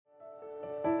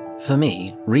For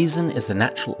me, reason is the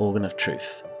natural organ of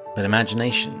truth, but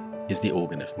imagination is the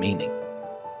organ of meaning.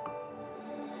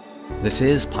 This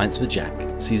is Pints with Jack,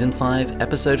 Season 5,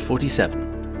 Episode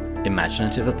 47,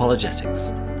 Imaginative Apologetics,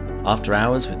 After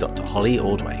Hours with Dr. Holly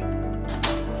Ordway.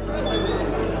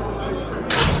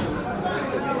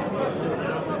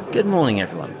 Good morning,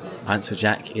 everyone. Pints with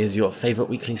Jack is your favourite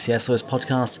weekly C.S. Lewis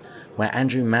podcast, where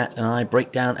Andrew, Matt and I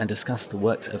break down and discuss the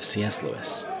works of C.S.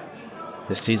 Lewis.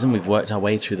 This season we've worked our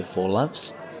way through the Four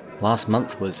Loves. Last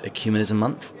month was Ecumenism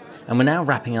Month, and we're now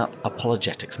wrapping up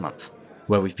Apologetics Month,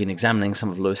 where we've been examining some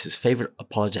of Lewis's favourite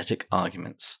apologetic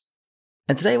arguments.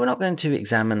 And today we're not going to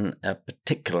examine a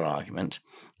particular argument.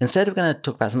 Instead we're going to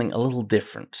talk about something a little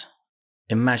different.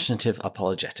 Imaginative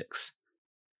apologetics.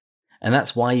 And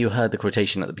that's why you heard the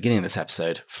quotation at the beginning of this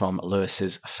episode from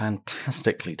Lewis's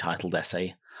fantastically titled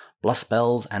essay,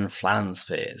 Bluspells and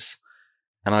Flanspheres.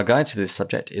 And our guide through this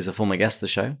subject is a former guest of the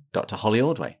show, Dr. Holly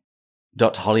Ordway.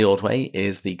 Dr. Holly Ordway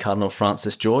is the Cardinal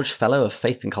Francis George Fellow of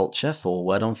Faith and Culture for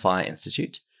Word on Fire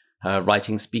Institute. Her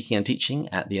writing, speaking and teaching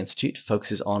at the Institute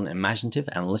focuses on imaginative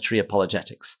and literary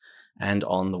apologetics and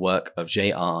on the work of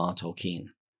J.R.R. Tolkien.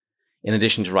 In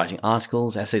addition to writing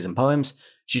articles, essays and poems,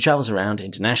 she travels around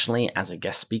internationally as a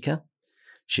guest speaker.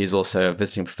 She is also a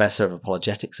visiting professor of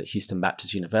apologetics at Houston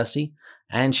Baptist University,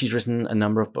 and she's written a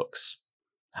number of books.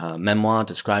 Her memoir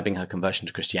describing her conversion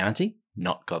to Christianity,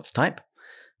 Not God's Type,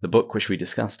 the book which we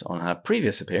discussed on her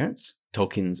previous appearance,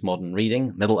 Tolkien's Modern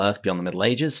Reading, Middle-earth Beyond the Middle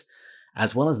Ages,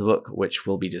 as well as the book which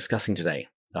we'll be discussing today,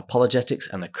 Apologetics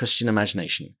and the Christian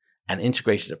Imagination, an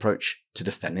Integrated Approach to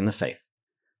Defending the Faith.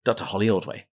 Dr. Holly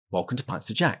Ordway, welcome to Pints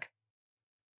with Jack.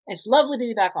 It's lovely to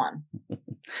be back on.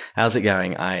 How's it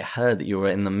going? I heard that you were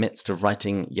in the midst of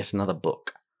writing yet another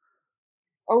book.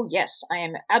 Oh, yes, I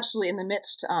am absolutely in the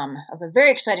midst of a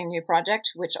very exciting new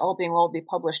project, which all being well will be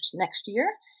published next year.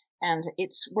 And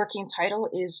its working title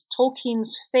is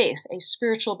Tolkien's Faith, a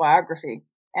Spiritual Biography.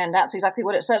 And that's exactly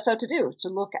what it sets out to do, to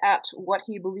look at what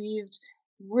he believed,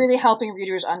 really helping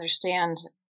readers understand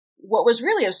what was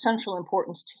really of central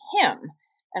importance to him.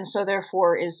 And so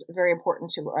therefore is very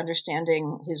important to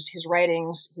understanding his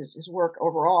writings, his work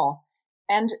overall.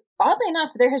 And oddly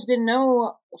enough, there has been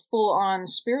no full-on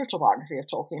spiritual biography of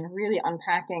Tolkien, really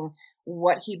unpacking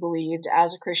what he believed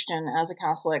as a Christian, as a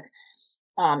Catholic,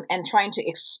 and trying to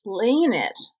explain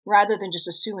it rather than just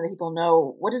assuming that people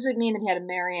know, what does it mean that he had a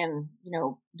Marian,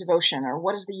 devotion, or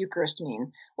what does the Eucharist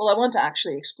mean? Well, I want to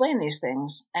actually explain these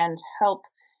things and help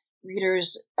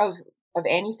readers of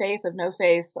any faith, of no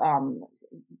faith,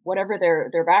 whatever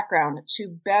their background,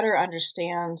 to better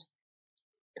understand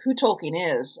who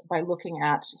Tolkien is by looking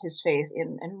at his faith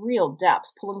in real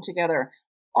depth, pulling together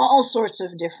all sorts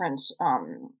of different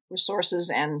resources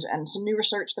and some new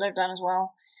research that I've done as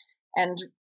well, and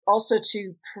also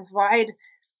to provide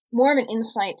more of an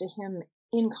insight to him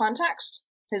in context.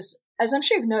 Because, as I'm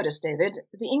sure you've noticed, David,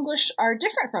 the English are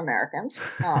different from Americans,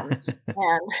 and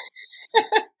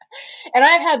and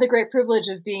I've had the great privilege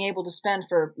of being able to spend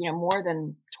for more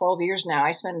than 12 years now.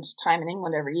 I spend time in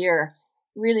England every year,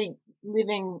 really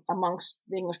living amongst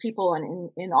the English people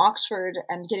and in Oxford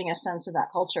and getting a sense of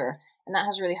that culture. And that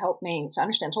has really helped me to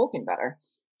understand Tolkien better.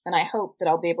 And I hope that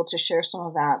I'll be able to share some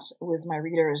of that with my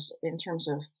readers in terms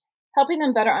of helping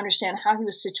them better understand how he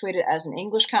was situated as an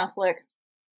English Catholic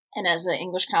and as an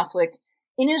English Catholic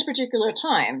in his particular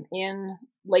time in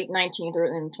late 19th or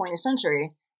in 20th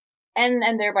century,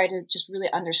 and thereby to just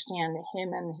really understand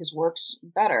him and his works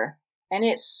better. And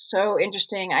it's so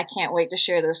interesting. I can't wait to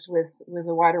share this with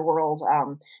the wider world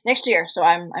next year. So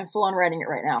I'm full on writing it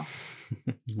right now.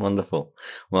 Wonderful.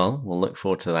 Well, we'll look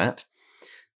forward to that.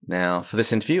 Now, for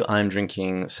this interview, I'm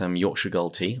drinking some Yorkshire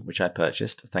Gold tea, which I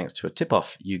purchased thanks to a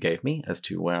tip-off you gave me as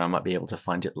to where I might be able to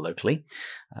find it locally.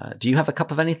 Do you have a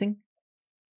cup of anything?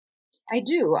 I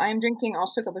do. I'm drinking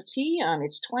also a cup of tea.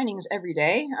 It's Twinings every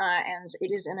day, and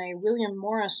it is in a William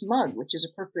Morris mug, which is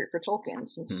appropriate for Tolkien,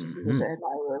 since he was an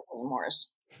admirer of William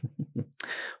Morris.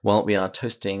 Well, we are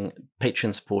toasting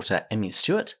Patreon supporter Emmy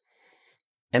Stewart.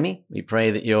 Emmy, we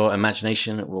pray that your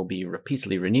imagination will be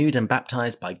repeatedly renewed and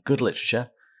baptized by good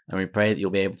literature, and we pray that you'll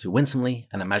be able to winsomely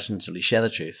and imaginatively share the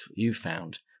truth you've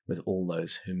found with all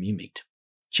those whom you meet.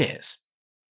 Cheers.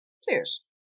 Cheers.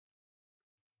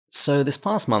 So this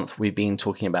past month, we've been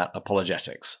talking about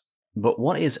apologetics. But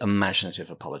what is imaginative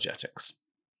apologetics?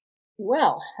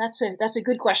 Well, that's a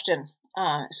good question.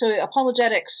 So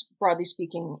apologetics, broadly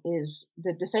speaking, is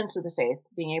the defense of the faith,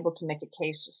 being able to make a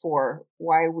case for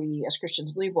why we as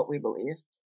Christians believe what we believe.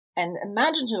 And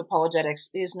imaginative apologetics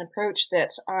is an approach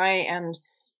that I and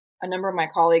a number of my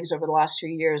colleagues over the last few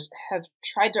years have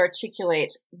tried to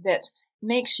articulate that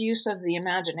makes use of the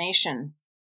imagination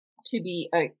to be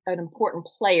an important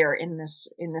player in this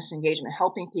engagement,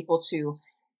 helping people to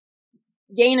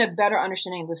gain a better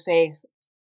understanding of the faith,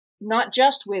 not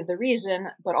just with the reason,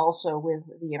 but also with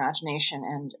the imagination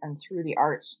and through the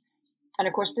arts. And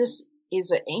of course, this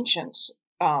is an ancient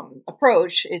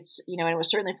approach. It's, and it was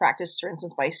certainly practiced, for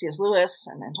instance, by C.S. Lewis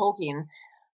and Tolkien.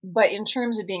 But in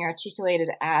terms of being articulated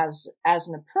as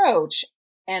an approach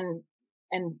and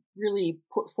really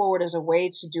put forward as a way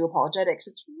to do apologetics,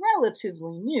 it's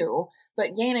relatively new,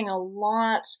 but gaining a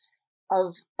lot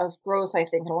of growth, I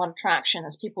think, and a lot of traction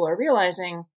as people are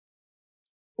realizing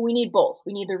we need both.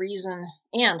 We need the reason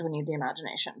and we need the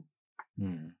imagination.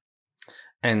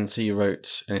 And so you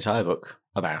wrote an entire book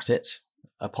about it,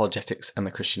 Apologetics and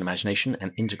the Christian Imagination,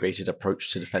 an integrated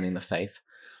approach to defending the faith.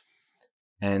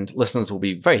 And listeners will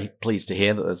be very pleased to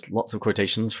hear that there's lots of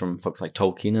quotations from folks like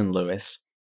Tolkien and Lewis.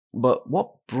 But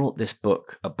what brought this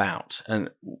book about?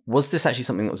 And was this actually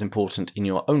something that was important in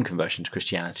your own conversion to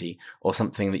Christianity, or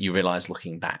something that you realized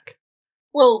looking back?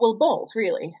 Well, both,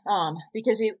 really.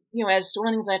 Because, as one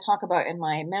of the things I talk about in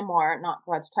my memoir, Not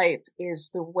God's Type, is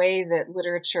the way that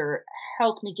literature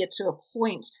helped me get to a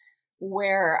point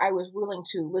where I was willing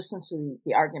to listen to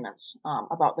the arguments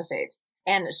about the faith.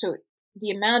 And so the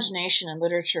imagination in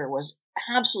literature was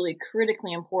absolutely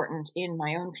critically important in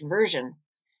my own conversion.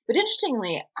 But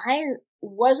interestingly, I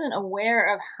wasn't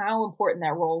aware of how important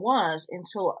that role was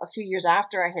until a few years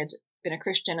after I had been a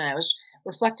Christian, and I was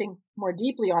reflecting more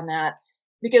deeply on that.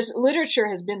 Because literature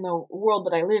has been the world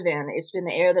that I live in. It's been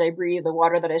the air that I breathe, the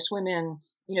water that I swim in,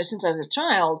 since I was a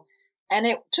child. And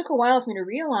it took a while for me to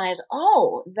realize,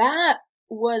 that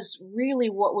was really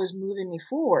what was moving me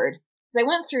forward. I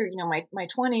went through, my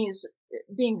 20s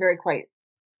being very quite,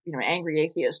 angry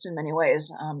atheist in many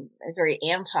ways, very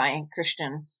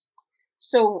anti-Christian.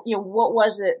 So, what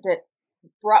was it that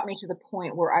brought me to the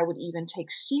point where I would even take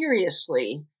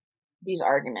seriously these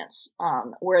arguments,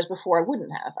 whereas before I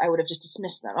wouldn't have. I would have just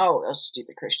dismissed them. Oh, those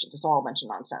stupid Christians. It's all a bunch of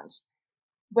nonsense.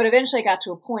 But eventually I got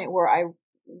to a point where I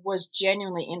was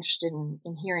genuinely interested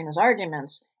in hearing those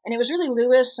arguments. And it was really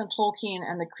Lewis and Tolkien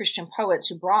and the Christian poets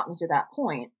who brought me to that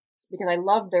point, because I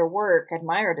loved their work,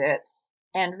 admired it,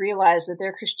 and realized that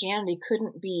their Christianity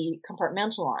couldn't be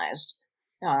compartmentalized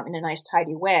in a nice,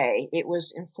 tidy way. It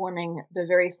was informing the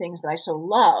very things that I so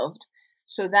loved.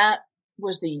 So that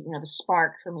was the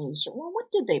spark for me. So,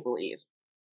 what did they believe?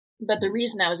 But the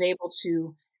reason I was able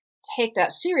to take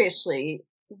that seriously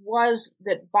was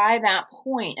that by that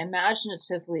point,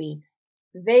 imaginatively,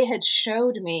 they had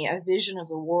showed me a vision of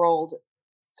the world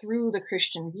through the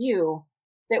Christian view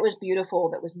that was beautiful,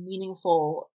 that was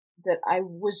meaningful, that I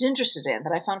was interested in,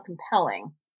 that I found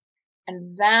compelling.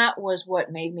 And that was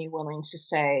what made me willing to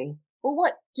say, well,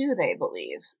 what do they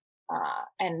believe?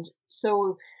 And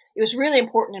so it was really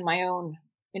important in my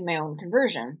own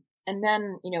conversion. And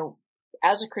then,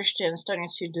 as a Christian, starting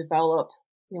to develop,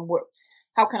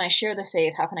 how can I share the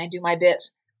faith? How can I do my bit?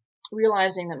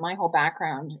 Realizing that my whole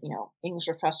background, English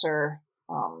professor,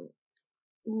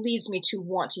 leads me to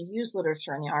want to use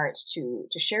literature and the arts to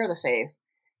share the faith.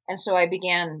 And so I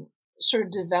began sort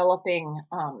of developing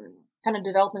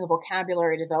a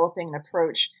vocabulary, developing an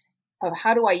approach of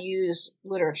how do I use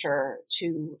literature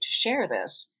to share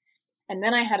this. And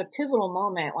then I had a pivotal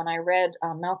moment when I read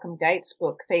Malcolm Guite's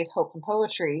book, Faith, Hope, and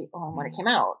Poetry, when it came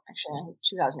out, actually in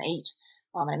 2008.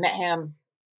 I met him.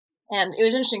 And it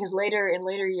was interesting because in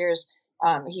later years,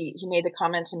 he made the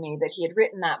comment to me that he had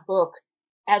written that book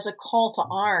as a call to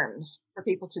arms for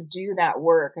people to do that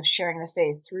work of sharing the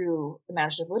faith through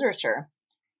imaginative literature.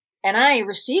 And I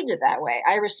received it that way.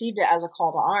 I received it as a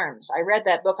call to arms. I read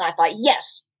that book and I thought,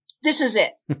 yes, this is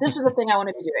it. This is the thing I want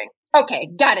to be doing. Okay,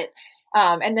 got it.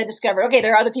 And then discovered, okay,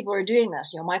 there are other people who are doing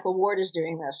this. Michael Ward is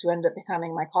doing this, who ended up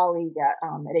becoming my colleague at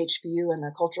HBU in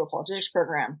the Cultural Apologetics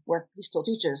program, where he still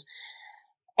teaches.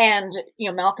 And,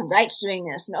 Malcolm Guite's doing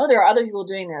this. And, there are other people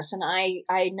doing this. And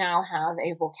I now have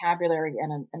a vocabulary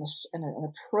and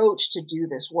an approach to do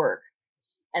this work.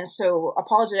 And so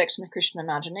Apologetics and the Christian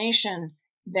Imagination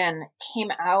then came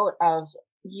out of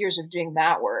years of doing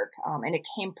that work. And it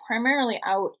came primarily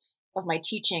out of my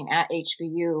teaching at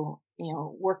HBU,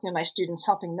 working with my students,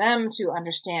 helping them to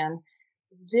understand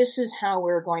this is how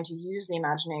we're going to use the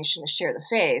imagination to share the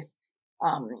faith.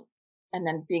 And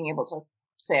then being able to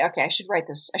say, okay, I should write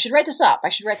this up. I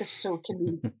should write this so it can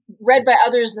be read by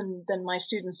others than my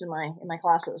students in my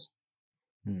classes.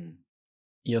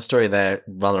 Your story there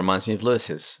rather reminds me of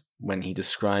Lewis's, when he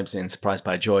describes in Surprised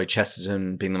by Joy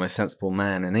Chesterton being the most sensible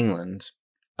man in England.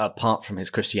 Apart from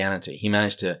his Christianity, he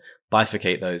managed to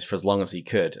bifurcate those for as long as he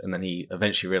could, and then he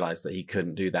eventually realized that he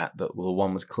couldn't do that, that the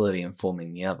one was clearly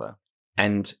informing the other.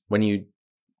 And when you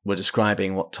were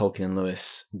describing what Tolkien and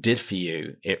Lewis did for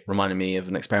you, it reminded me of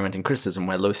an experiment in criticism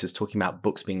where Lewis is talking about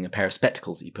books being a pair of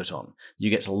spectacles that you put on. You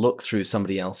get to look through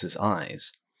somebody else's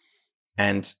eyes.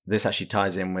 And this actually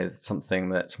ties in with something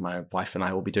that my wife and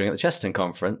I will be doing at the Chesterton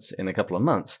conference in a couple of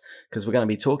months, because we're going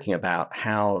to be talking about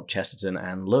how Chesterton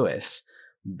and Lewis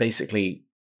basically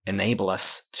enable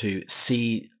us to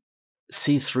see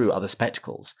through other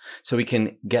spectacles, so we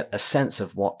can get a sense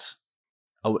of what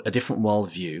a different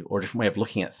worldview or a different way of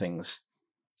looking at things,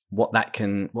 what that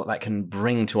can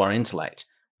bring to our intellect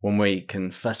when we can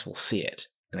first of all see it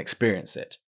and experience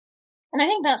it. And I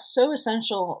think that's so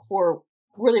essential for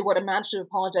really what imaginative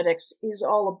apologetics is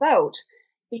all about,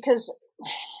 because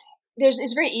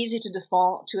it's very easy to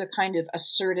default to a kind of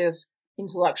assertive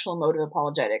intellectual mode of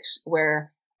apologetics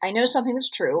where I know something that's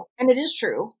true, and it is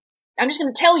true. I'm just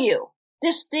going to tell you,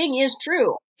 this thing is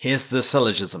true. Here's the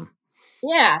syllogism.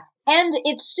 Yeah, and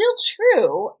it's still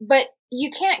true, but you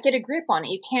can't get a grip on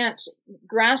it. You can't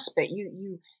grasp it.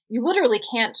 You literally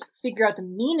can't figure out the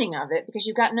meaning of it because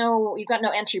you've got no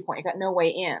entry point. You've got no way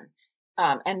in.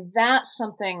 And that's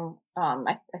something,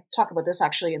 I talk about this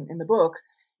actually in the book.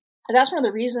 That's one of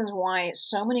the reasons why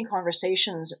so many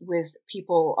conversations with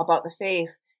people about the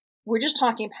faith, we're just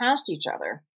talking past each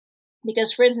other.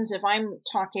 Because, for instance, if I'm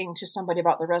talking to somebody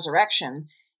about the resurrection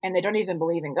and they don't even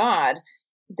believe in God,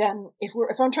 then if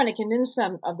I'm trying to convince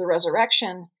them of the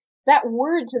resurrection, that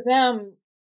word to them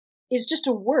is just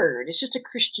a word. It's just a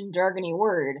Christian jargony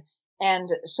word. And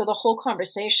so the whole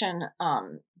conversation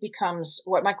becomes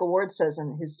what Michael Ward says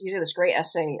in he's got this great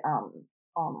essay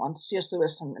on C.S.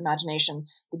 Lewis and imagination.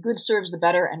 The good serves the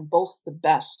better and both the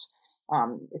best.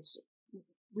 It's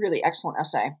really excellent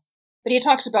essay. But he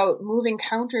talks about moving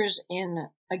counters in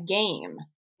a game,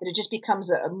 that it just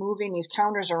becomes a moving these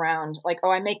counters around, like,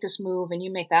 oh, I make this move and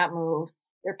you make that move.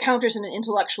 They're counters in an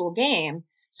intellectual game.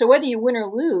 So whether you win or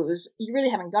lose, you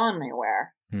really haven't gone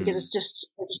anywhere because they're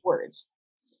just words.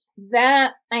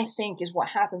 That, I think, is what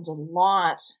happens a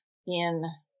lot in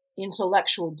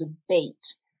intellectual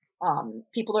debate.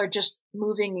 People are just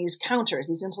moving these counters,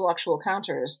 these intellectual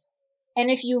counters.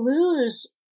 And if you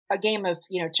lose a game of,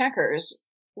 checkers,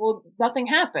 well, nothing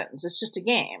happens. It's just a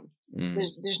game.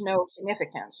 There's no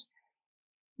significance.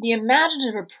 The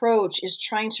imaginative approach is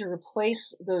trying to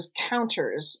replace those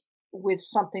counters with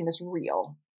something that's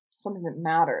real, something that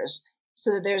matters,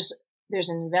 so that there's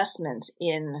investment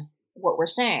in what we're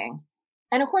saying.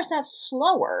 And of course, that's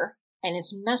slower and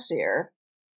it's messier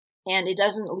and it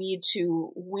doesn't lead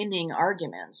to winning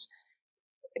arguments.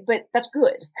 But that's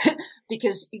good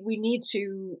because we need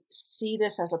to see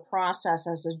this as a process,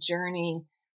 as a journey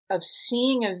of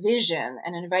seeing a vision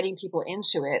and inviting people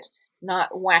into it,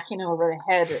 not whacking them over the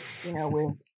head,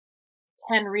 with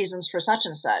 10 reasons for such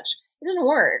and such. It doesn't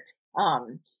work.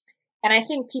 And I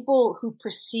think people who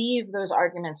perceive those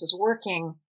arguments as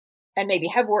working and maybe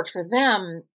have worked for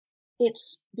them,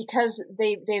 it's because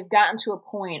they've gotten to a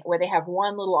point where they have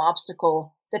one little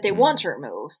obstacle that they want to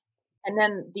remove. And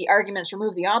then the arguments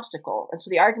remove the obstacle. And so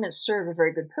the arguments serve a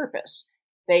very good purpose.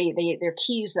 They're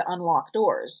keys that unlock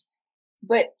doors.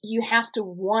 But you have to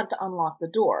want to unlock the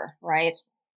door, right?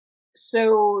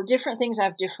 So different things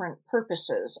have different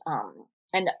purposes.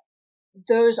 And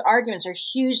those arguments are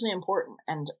hugely important.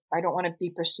 And I don't want to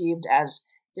be perceived as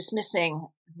dismissing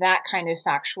that kind of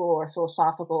factual or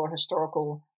philosophical or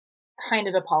historical kind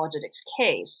of apologetics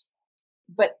case.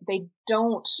 But they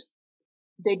don't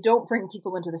bring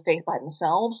people into the faith by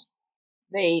themselves.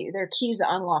 They're keys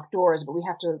that unlock doors, but we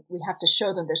have to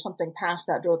show them there's something past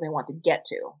that door they want to get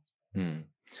to.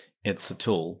 It's a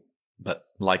tool, but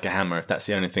like a hammer, if that's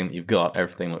the only thing that you've got,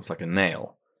 everything looks like a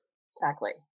nail.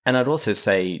 Exactly. And I'd also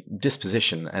say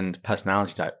disposition and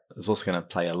personality type is also going to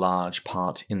play a large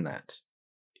part in that.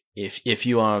 If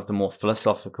you are the more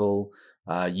philosophical,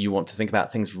 you want to think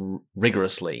about things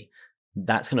rigorously,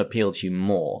 that's going to appeal to you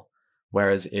more.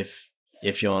 Whereas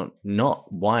if you're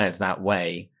not wired that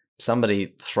way,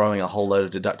 somebody throwing a whole load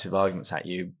of deductive arguments at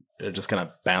you are just going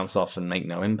to bounce off and make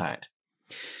no impact.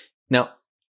 Now,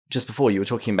 just before you were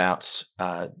talking about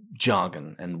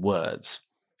jargon and words,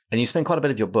 and you spend quite a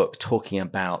bit of your book talking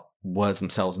about words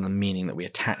themselves and the meaning that we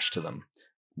attach to them.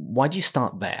 Why do you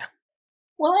start there?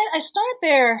 Well, I start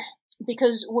there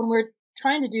because when we're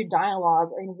trying to do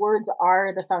dialogue, words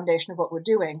are the foundation of what we're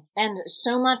doing. And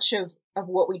so much of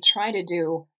what we try to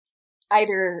do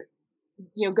either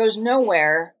goes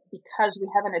nowhere because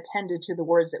we haven't attended to the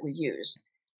words that we use.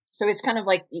 So it's kind of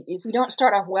like if we don't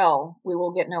start off well, we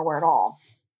will get nowhere at all.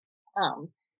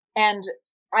 And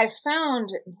I've found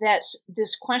that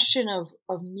this question of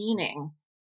meaning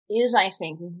is, I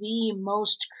think, the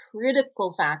most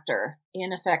critical factor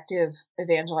in effective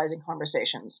evangelizing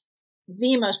conversations.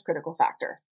 The most critical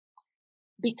factor.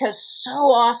 Because so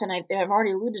often, I've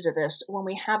already alluded to this, when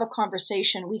we have a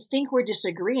conversation, we think we're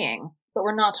disagreeing, but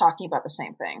we're not talking about the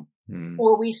same thing.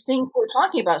 Or we think we're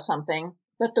talking about something,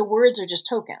 but the words are just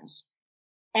tokens.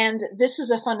 And this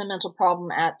is a fundamental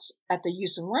problem at the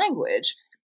use of language.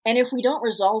 And if we don't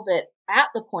resolve it at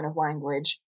the point of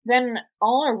language, then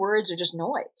all our words are just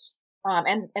noise.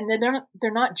 And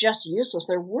they're not just useless,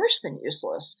 they're worse than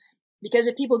useless. Because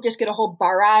if people just get a whole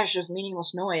barrage of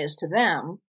meaningless noise to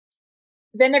them,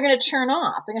 then they're going to turn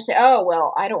off. They're going to say, oh,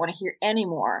 well, I don't want to hear any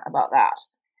more about that.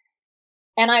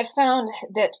 And I've found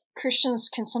that Christians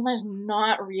can sometimes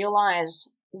not realize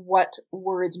what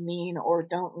words mean or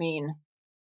don't mean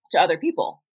to other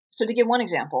people. So to give one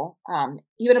example,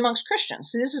 even amongst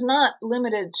Christians, so this is not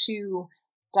limited to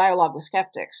dialogue with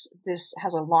skeptics. This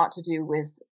has a lot to do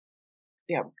with,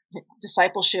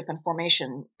 discipleship and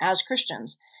formation as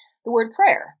Christians. The word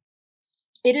prayer.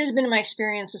 It has been my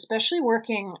experience, especially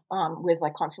working with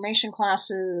like confirmation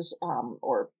classes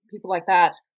or people like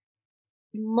that.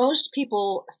 Most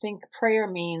people think prayer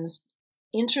means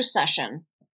intercession,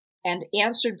 and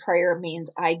answered prayer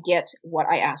means I get what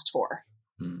I asked for.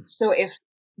 So if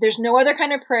there's no other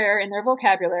kind of prayer in their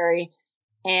vocabulary,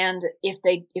 and if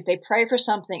they pray for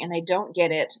something and they don't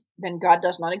get it, then God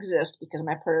does not exist because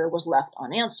my prayer was left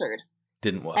unanswered.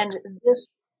 Didn't work. And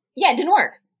it didn't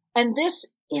work. And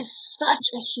this is such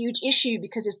a huge issue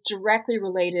because it's directly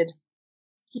related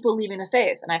people leaving the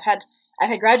faith. And I've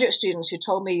had graduate students who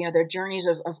told me, their journeys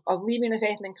of leaving the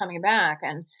faith and then coming back.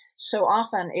 And so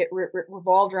often it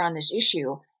revolved around this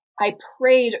issue. I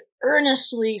prayed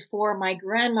earnestly for my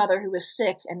grandmother who was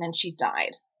sick, and then she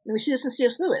died. And we see this in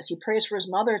C.S. Lewis. He prays for his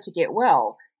mother to get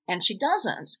well, and she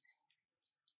doesn't.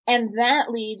 And that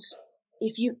leads,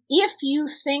 if you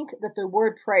think that the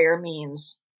word prayer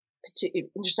means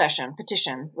intercession,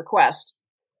 petition, request,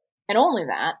 and only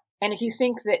that, and if you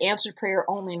think that answered prayer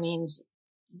only means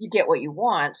you get what you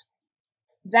want,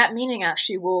 that meaning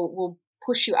actually will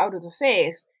push you out of the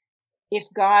faith if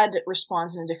God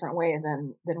responds in a different way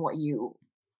than what you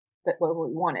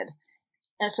wanted.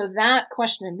 And so that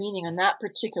question of meaning on that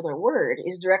particular word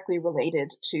is directly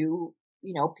related to,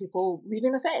 people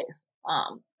leaving the faith.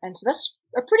 And so that's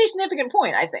a pretty significant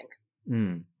point, I think.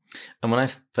 And when I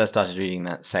first started reading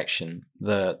that section,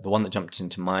 the one that jumped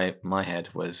into my head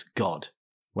was God.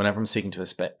 Whenever I'm speaking to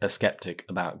a skeptic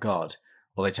about God,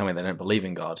 or they tell me they don't believe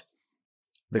in God,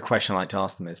 the question I like to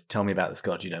ask them is, tell me about this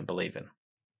God you don't believe in.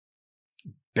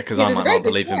 Because I might not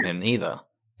believe in him either.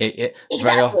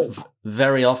 Exactly.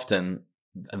 Very often,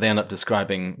 they end up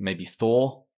describing maybe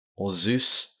Thor or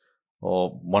Zeus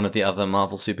or one of the other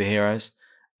Marvel superheroes.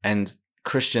 And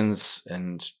Christians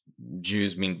and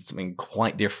Jews mean something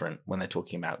quite different when they're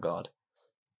talking about God.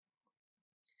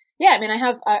 Yeah, I mean, I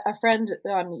have a friend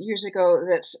years ago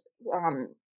that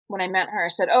when I met her, I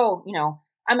said, "Oh,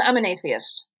 I'm an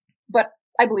atheist, but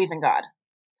I believe in God."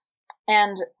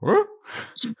 And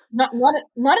not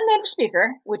a native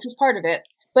speaker, which was part of it,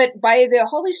 but by the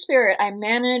Holy Spirit, I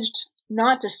managed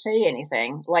not to say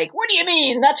anything. Like, what do you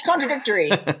mean? That's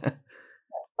contradictory.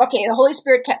 Okay, the Holy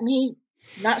Spirit kept me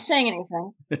not saying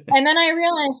anything. And then I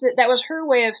realized that was her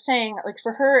way of saying, like,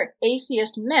 for her,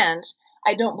 atheist meant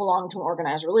I don't belong to an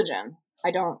organized religion. I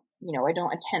don't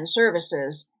attend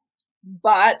services.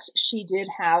 But she did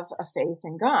have a faith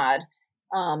in God.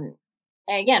 And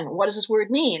again, what does this word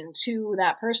mean to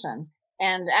that person?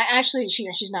 And actually,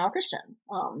 she's now a Christian.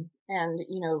 And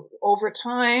over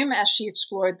time, as she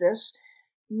explored this,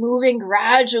 moving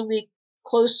gradually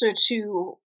closer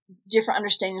to different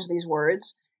understandings of these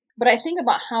words. But I think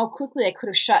about how quickly I could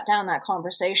have shut down that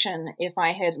conversation if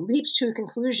I had leaped to a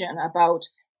conclusion about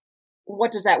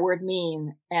what does that word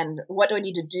mean and what do I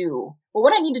need to do? Well,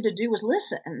 what I needed to do was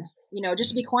listen, just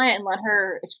to be quiet and let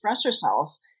her express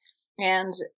herself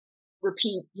and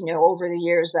repeat, over the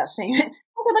years that same,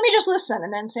 okay, let me just listen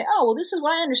and then say, oh, well, this is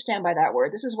what I understand by that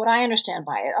word. This is what I understand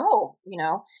by it. Oh,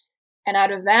 and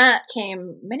out of that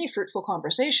came many fruitful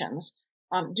conversations.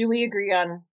 Do we agree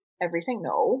on everything?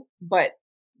 No, but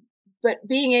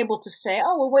being able to say,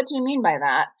 oh, well, what do you mean by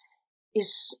that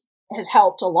has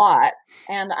helped a lot.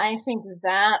 And I think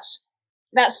that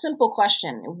simple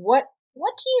question, what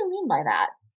do you mean by that?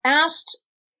 Asked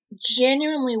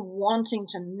genuinely wanting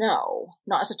to know,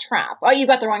 not as a trap. Oh, you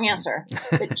got the wrong answer.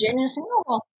 But genuinely saying, oh,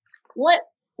 well,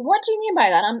 what do you mean by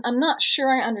that? I'm not sure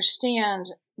I understand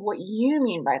what you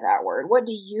mean by that word. What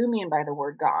do you mean by the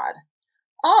word God?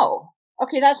 Oh,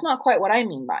 okay, that's not quite what I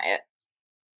mean by it.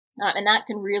 And that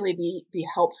can really be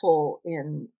helpful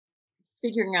in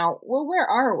figuring out, well, where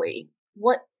are we?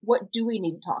 What do we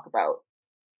need to talk about?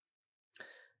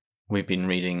 We've been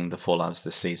reading The Four Loves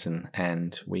this season,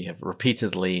 and we have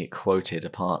repeatedly quoted a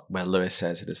part where Lewis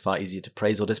says it is far easier to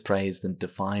praise or dispraise than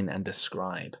define and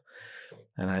describe.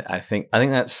 And I think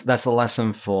that's the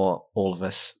lesson for all of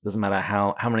us. Doesn't matter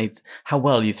how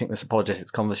well you think this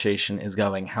apologetics conversation is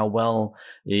going, how well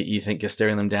you think you're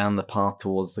steering them down the path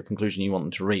towards the conclusion you want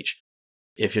them to reach.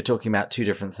 If you're talking about two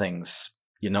different things,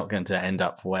 you're not going to end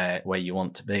up where you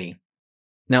want to be.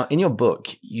 Now, in your book,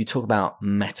 you talk about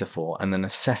metaphor and the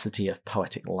necessity of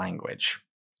poetic language.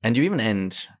 And you even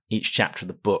end each chapter of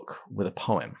the book with a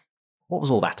poem. What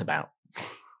was all that about?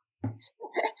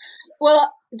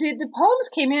 Well, the poems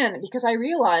came in because I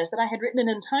realized that I had written an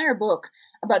entire book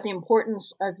about the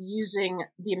importance of using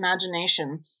the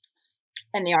imagination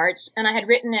and the arts, and I had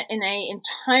written it in an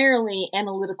entirely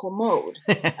analytical mode.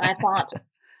 And I thought,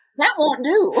 that won't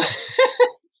do.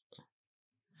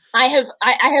 I have,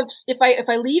 if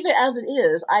I leave it as it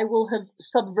is, I will have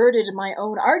subverted my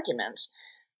own argument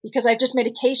because I've just made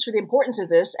a case for the importance of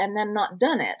this and then not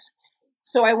done it.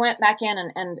 So I went back in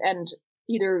and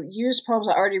either used poems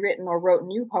I already written or wrote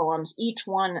new poems, each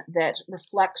one that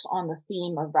reflects on the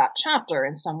theme of that chapter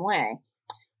in some way.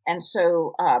 And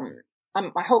so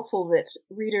I'm hopeful that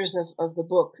readers of the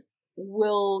book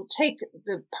will take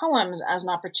the poems as an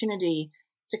opportunity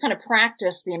to kind of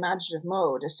practice the imaginative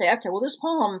mode, to say, okay, well, this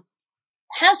poem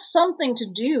has something to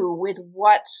do with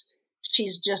what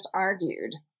she's just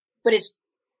argued, but it's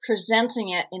presenting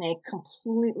it in a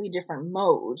completely different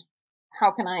mode.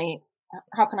 How can I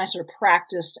sort of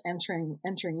practice entering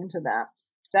into that?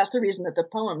 That's the reason that the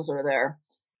poems are there.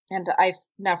 And I've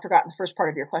now forgotten the first part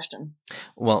of your question.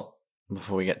 Well,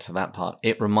 before we get to that part,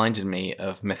 it reminded me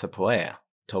of Mythopoeia,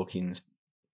 Tolkien's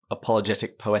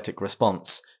apologetic poetic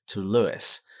response to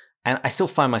Lewis. And I still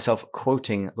find myself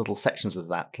quoting little sections of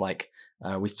that, like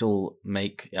we still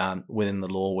make within the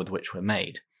law with which we're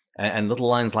made, and little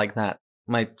lines like that.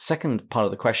 My second part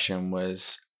of the question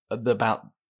was about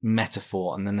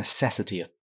metaphor and the necessity of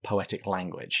poetic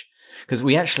language, because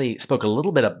we actually spoke a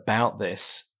little bit about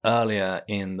this earlier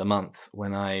in the month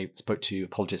when I spoke to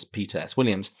apologist Peter S.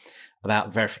 Williams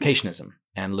about verificationism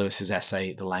and Lewis's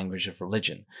essay, The Language of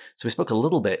Religion. So we spoke a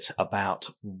little bit about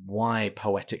why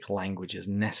poetic language is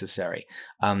necessary.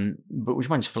 But would you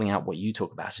mind just filling out what you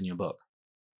talk about in your book?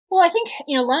 Well, I think,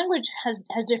 language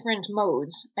has different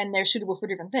modes, and they're suitable for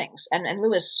different things. And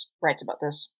Lewis writes about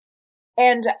this.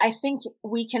 And I think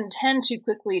we can tend too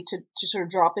quickly to sort of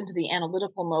drop into the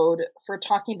analytical mode for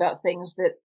talking about things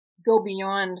that go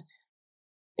beyond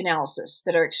analysis,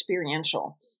 that are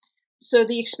experiential. So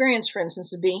the experience, for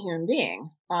instance, of being a human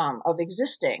being, of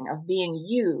existing, of being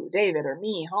you, David, or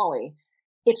me, Holly,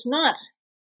 it's not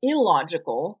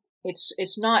illogical.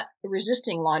 It's not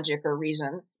resisting logic or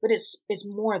reason, but it's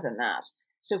more than that.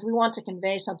 So if we want to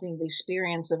convey something, the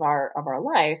experience of our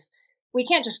life, we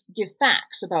can't just give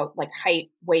facts about like height,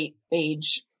 weight,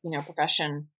 age,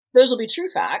 profession. Those will be true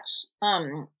facts,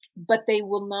 but they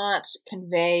will not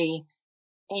convey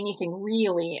anything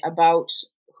really about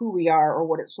who we are or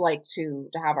what it's like to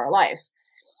have our life.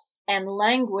 And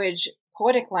language,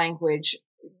 poetic language,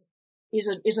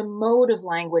 is a mode of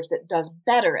language that does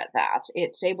better at that.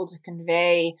 It's able to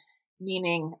convey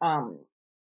meaning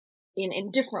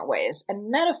in different ways.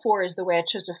 And metaphor is the way I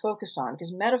chose to focus on,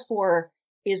 because metaphor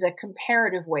is a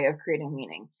comparative way of creating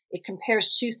meaning. It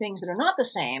compares two things that are not the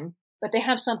same, but they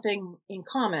have something in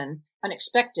common,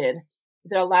 unexpected,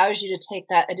 that allows you to take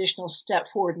that additional step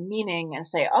forward in meaning and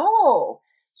say, oh,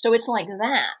 so it's like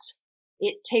that.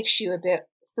 It takes you a bit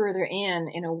further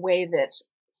in a way that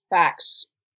facts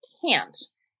can't.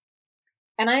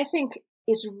 And I think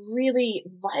it's really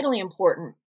vitally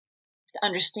important to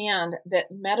understand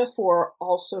that metaphor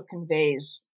also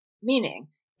conveys meaning.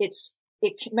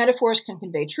 Metaphors can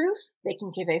convey truth. They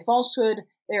can convey falsehood.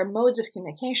 They are modes of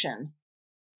communication.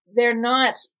 They're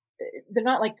not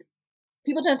like,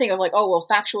 people don't think of like, oh, well,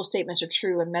 factual statements are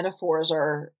true and metaphors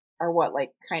are what,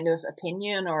 like kind of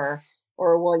opinion or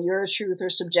well, your truth or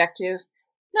subjective.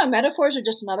 No, metaphors are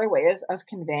just another way of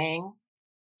conveying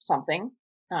something,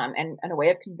 and a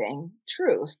way of conveying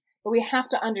truth. But we have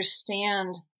to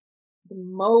understand the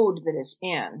mode that it's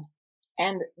in.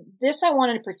 And this I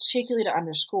wanted particularly to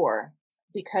underscore,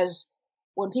 because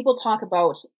when people talk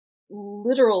about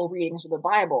literal readings of the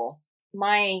Bible,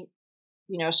 my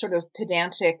sort of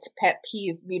pedantic pet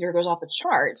peeve meter goes off the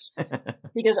charts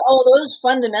because, those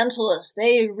fundamentalists,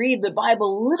 they read the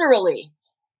Bible literally.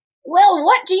 Well,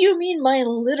 what do you mean by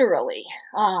literally?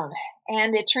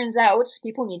 And it turns out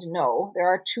people need to know there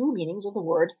are two meanings of the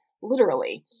word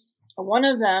literally. One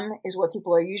of them is what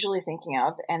people are usually thinking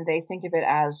of, and they think of it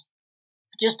as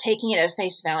just taking it at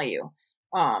face value.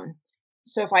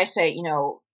 So if I say,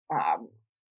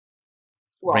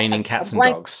 raining cats and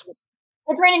dogs.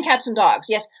 Like raining cats and dogs,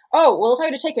 yes. Oh, well, if I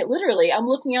were to take it literally, I'm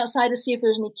looking outside to see if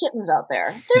there's any kittens out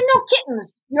there. There are no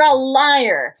kittens. You're a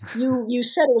liar. You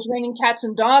said it was raining cats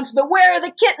and dogs, but where are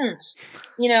the kittens?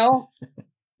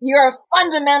 You're a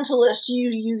fundamentalist.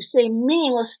 You say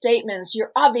meaningless statements.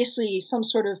 You're obviously some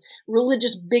sort of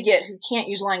religious bigot who can't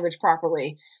use language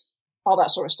properly, all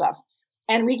that sort of stuff.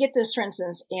 And we get this, for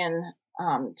instance, in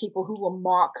people who will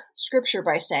mock scripture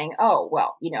by saying, oh,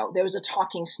 well, there was a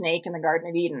talking snake in the Garden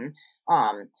of Eden.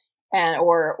 Or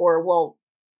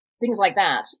things like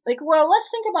that. Like, well, let's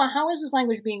think about how is this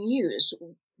language being used?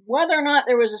 Whether or not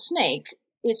there was a snake,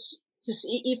 it's just,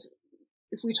 if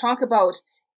we talk about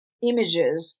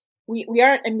images, we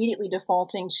aren't immediately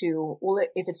defaulting to, well,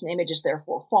 if it's an image, it's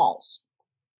therefore false.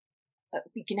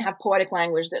 We can have poetic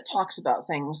language that talks about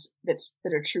things that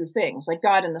are true things, like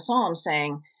God in the Psalms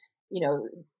saying,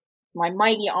 my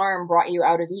mighty arm brought you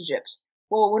out of Egypt.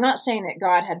 Well, we're not saying that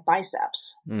God had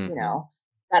biceps,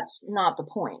 that's not the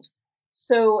point.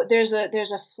 So there's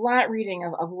a flat reading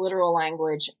of literal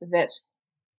language that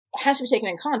has to be taken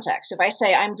in context. If I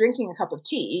say I'm drinking a cup of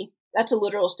tea, that's a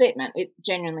literal statement. It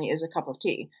genuinely is a cup of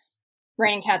tea.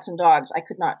 Raining cats and dogs, I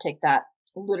could not take that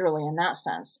literally in that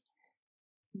sense.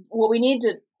 What we need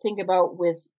to think about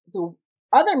with the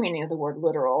other meaning of the word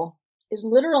literal is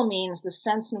literal means the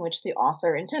sense in which the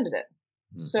author intended it.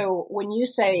 So when you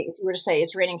were to say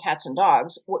it's raining cats and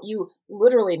dogs, what you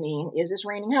literally mean is it's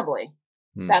raining heavily.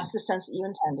 That's the sense that you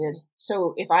intended.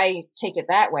 So if I take it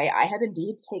that way, I have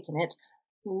indeed taken it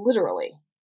literally.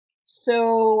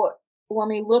 So when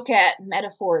we look at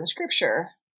metaphor in scripture,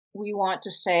 we want to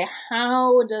say,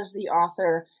 how does the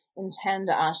author intend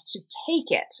us to take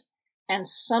it? And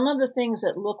some of the things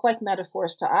that look like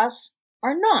metaphors to us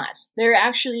are not. They're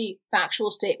actually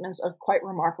factual statements of quite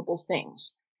remarkable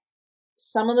things.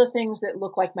 Some of the things that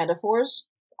look like metaphors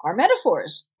are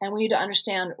metaphors, and we need to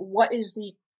understand what is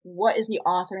the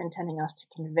author intending us to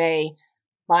convey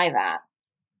by that.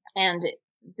 And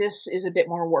this is a bit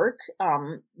more work,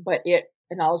 but it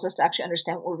allows us to actually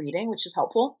understand what we're reading, which is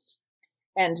helpful.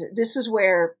 And this is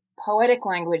where poetic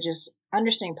language is,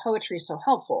 understanding poetry is so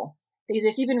helpful, because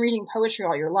if you've been reading poetry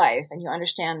all your life and you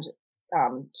understand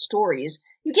stories,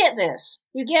 you get this.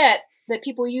 You get that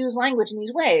people use language in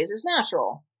these ways. It's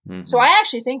natural. So I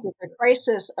actually think that the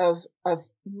crisis of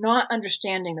not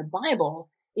understanding the Bible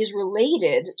is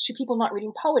related to people not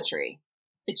reading poetry.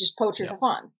 It's just poetry for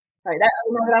fun. Right. That I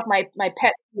knock it off my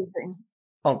pet thing.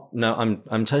 Oh no,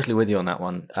 I'm totally with you on that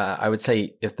one. I would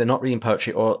say if they're not reading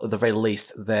poetry, or at the very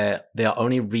least, they are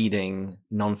only reading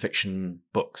nonfiction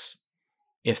books.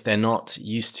 If they're not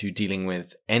used to dealing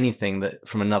with anything that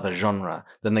from another genre,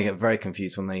 then they get very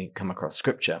confused when they come across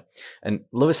scripture. And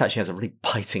Lewis actually has a really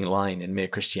biting line in Mere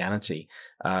Christianity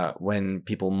when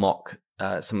people mock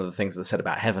some of the things that are said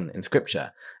about heaven in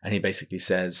scripture. And he basically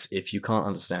says, if you can't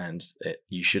understand it,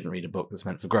 you shouldn't read a book that's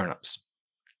meant for grown-ups.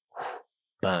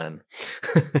 Burn.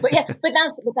 but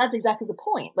that's exactly the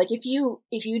point. Like if you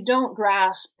don't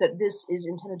grasp that this is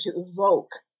intended to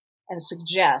evoke and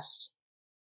suggest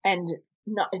and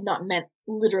not meant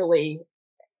literally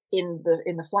in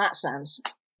the flat sense,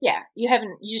 you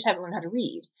just haven't learned how to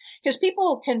read. Because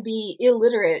people can be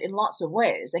illiterate in lots of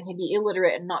ways. They can be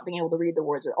illiterate in not being able to read the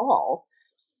words at all,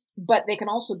 but they can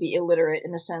also be illiterate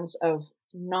in the sense of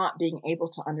not being able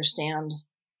to understand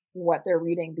what they're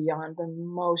reading beyond the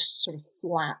most sort of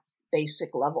flat,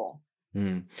 basic level.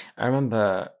 I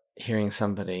remember hearing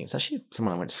somebody, it was actually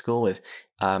someone I went to school with,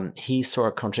 he saw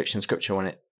a contradiction in scripture when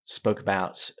it spoke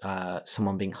about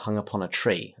someone being hung upon a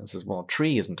tree. And says, well, a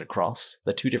tree isn't a cross.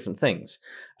 They're two different things.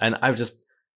 And I was just,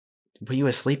 were you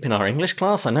asleep in our English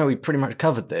class? I know we pretty much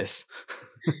covered this.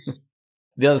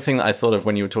 The other thing that I thought of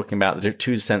when you were talking about the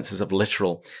two senses of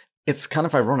literal, it's kind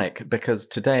of ironic because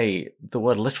today the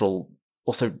word literal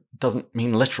also doesn't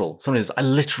mean literal. Somebody says, I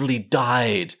literally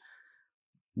died.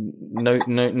 No,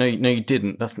 you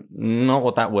didn't. That's not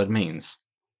what that word means.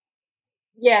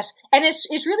 Yes, and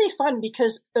it's really fun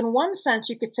because in one sense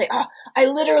you could say, oh, I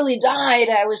literally died,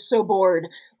 I was so bored,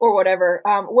 or whatever.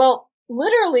 Well,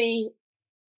 literally,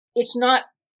 it's not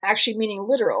actually meaning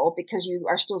literal because you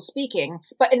are still speaking.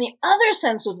 But in the other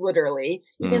sense of literally,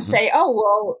 you can say, oh,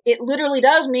 well, it literally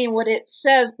does mean what it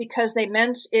says because they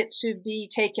meant it to be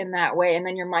taken that way. And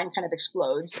then your mind kind of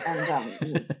explodes and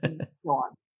you go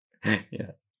on.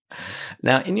 Yeah.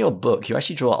 Now, in your book, you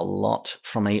actually draw a lot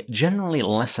from a generally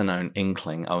lesser-known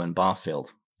inkling, Owen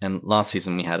Barfield. And last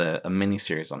season, we had a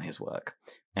mini-series on his work.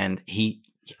 And he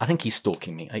I think he's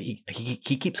stalking me.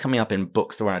 He keeps coming up in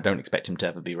books where I don't expect him to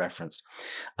ever be referenced.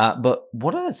 But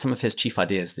what are some of his chief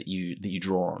ideas that you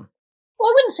draw on? Well,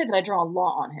 I wouldn't say that I draw a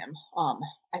lot on him.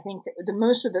 I think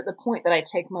the point that I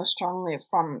take most strongly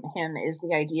from him is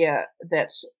the idea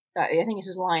that I think it's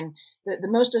his line: the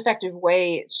most effective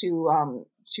way to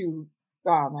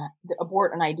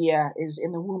abort an idea is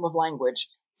in the womb of language.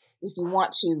 If you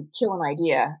want to kill an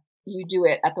idea, you do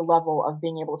it at the level of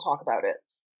being able to talk about it.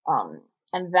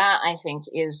 And that, I think,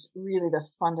 is really the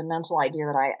fundamental idea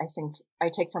that I think I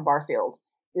take from Barfield,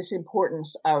 this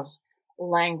importance of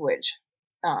language,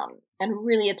 and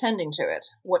really attending to it.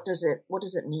 What does it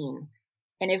mean?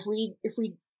 And if we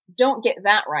don't get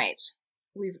that right,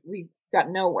 we've got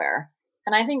nowhere.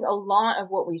 And I think a lot of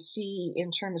what we see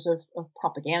in terms of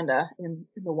propaganda in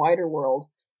the wider world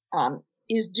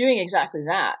is doing exactly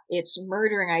that. It's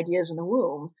murdering ideas in the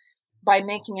womb by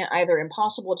making it either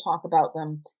impossible to talk about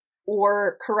them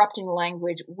or corrupting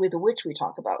language with which we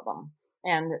talk about them.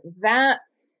 And that,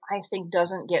 I think,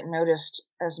 doesn't get noticed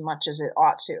as much as it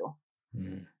ought to.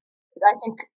 Mm. I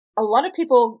think a lot of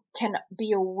people can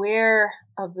be aware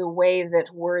of the way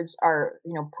that words are,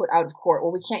 put out of court.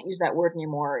 Well, we can't use that word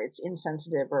anymore. It's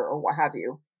insensitive or what have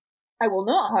you. I will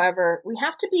note, however, we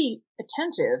have to be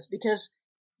attentive because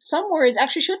some words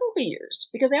actually shouldn't be used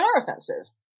because they are offensive.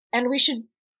 And we should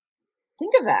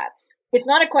think of that. It's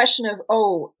not a question of,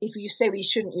 if you say we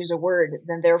shouldn't use a word,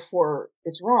 then therefore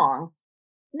it's wrong.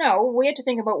 No, we have to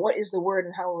think about what is the word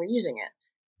and how we're using it.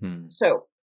 So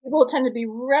people tend to be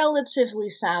relatively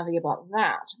savvy about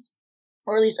that,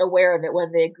 or at least aware of it,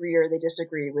 whether they agree or they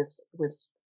disagree with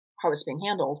how it's being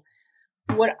handled.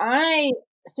 What I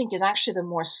think is actually the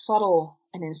more subtle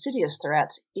and insidious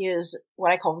threat is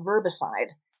what I call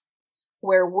verbicide,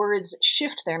 where words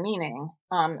shift their meaning.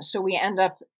 So we end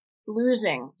up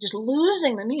losing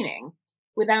the meaning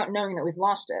without knowing that we've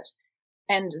lost it.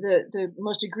 And the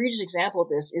most egregious example of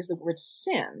this is the word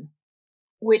sin,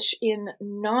 which in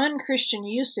non-Christian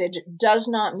usage does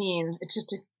not mean,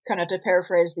 to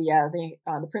paraphrase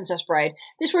the Princess Bride,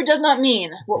 this word does not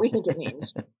mean what we think it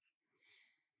means.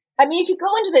 I mean, if you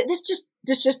go into this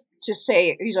just to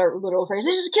say, use our literal phrase,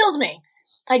 this just kills me.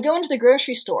 I go into the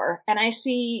grocery store and I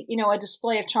see, a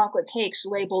display of chocolate cakes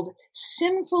labeled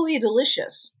sinfully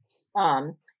delicious.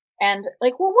 And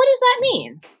what does that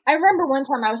mean? I remember one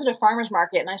time I was at a farmer's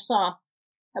market and I saw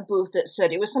a booth that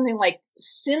said it was something like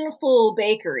sinful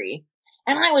bakery.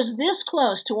 And I was this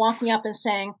close to walking up and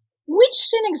saying, which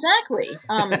sin exactly?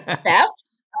 Theft?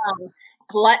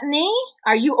 Gluttony?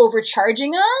 Are you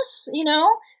overcharging us?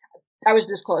 I was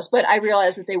this close, but I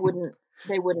realized that they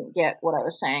wouldn't get what I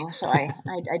was saying. So I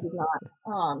did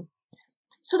not.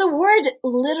 So the word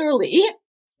literally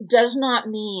does not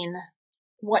mean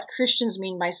what Christians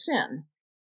mean by sin.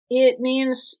 It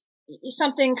means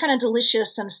something kind of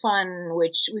delicious and fun,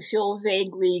 which we feel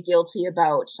vaguely guilty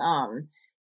about.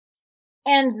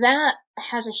 And that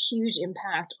has a huge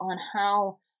impact on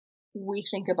how we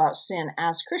think about sin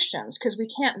as Christians, because we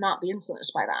can't not be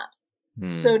influenced by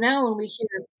that. So now when we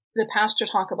hear the pastor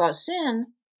talk about sin,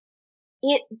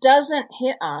 it doesn't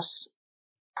hit us,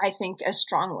 I think, as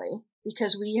strongly,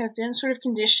 because we have been sort of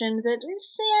conditioned that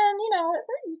sin,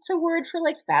 it's a word for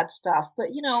bad stuff. But,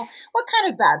 what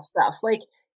kind of bad stuff?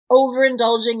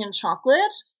 Overindulging in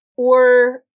chocolate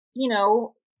or,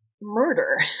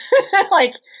 murder?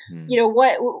 What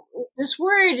this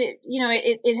word,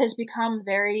 it has become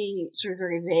very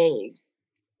vague.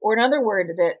 Or another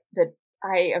word that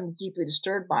I am deeply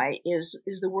disturbed by is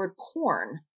the word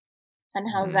porn, and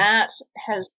how that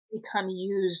has become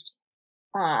used.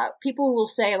 People will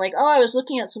say I was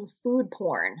looking at some food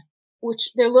porn,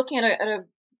 which they're looking at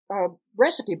a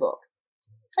recipe book.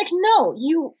 No,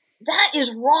 that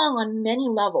is wrong on many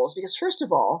levels, because first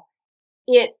of all,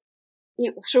 it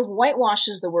sort of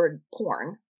whitewashes the word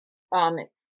porn,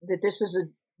 that this is a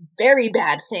very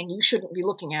bad thing. You shouldn't be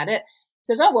looking at it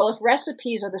because, if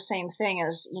recipes are the same thing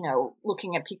as,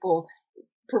 looking at people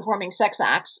performing sex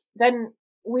acts, then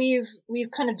we've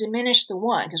kind of diminished the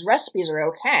one, because recipes are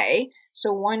okay,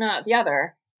 so why not the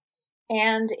other?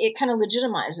 And it kind of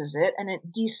legitimizes it, and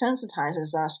it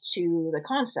desensitizes us to the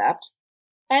concept,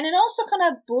 and it also kind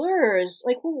of blurs,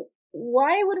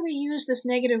 why would we use this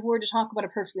negative word to talk about a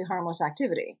perfectly harmless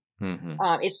activity?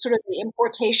 It's sort of the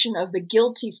importation of the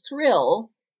guilty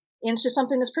thrill into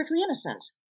something that's perfectly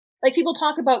innocent. People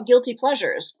talk about guilty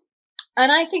pleasures,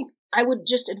 and I think I would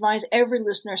just advise every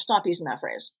listener, stop using that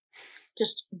phrase.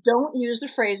 Just don't use the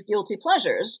phrase guilty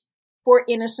pleasures for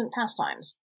innocent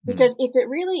pastimes. Because if it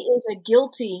really is a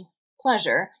guilty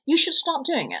pleasure, you should stop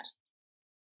doing it.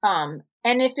 And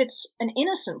if it's an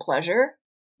innocent pleasure,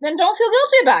 then don't feel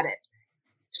guilty about it.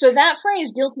 So that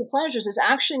phrase, guilty pleasures, is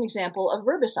actually an example of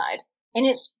verbicide. And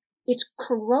it's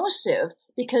corrosive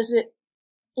because it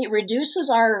reduces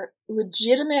our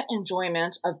legitimate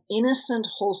enjoyment of innocent,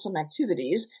 wholesome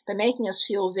activities by making us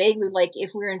feel vaguely like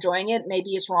if we're enjoying it,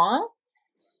 maybe it's wrong.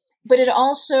 But it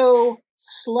also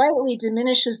slightly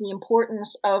diminishes the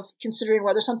importance of considering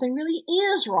whether something really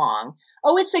is wrong.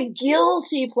 Oh, it's a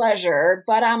guilty pleasure,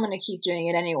 but I'm going to keep doing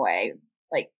it anyway.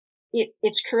 Like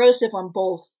it's corrosive on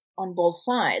both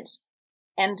sides.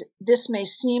 And this may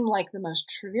seem like the most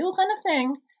trivial kind of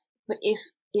thing, but if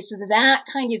it's that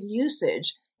kind of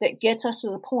usage that gets us to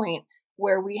the point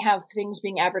where we have things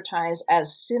being advertised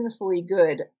as sinfully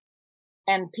good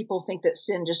and people think that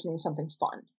sin just means something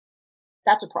fun,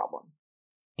 that's a problem.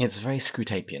 It's very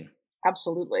Screwtapian.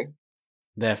 Absolutely.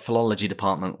 Their philology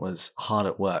department was hard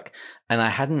at work. And I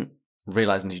hadn't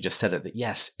realized until you just said it that,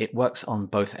 yes, it works on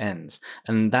both ends.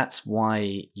 And that's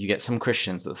why you get some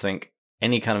Christians that think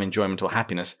any kind of enjoyment or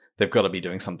happiness, they've got to be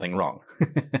doing something wrong.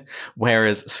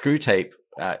 Whereas Screwtape,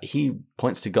 he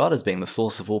points to God as being the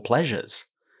source of all pleasures.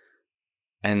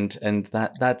 And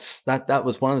that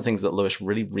was one of the things that Lewis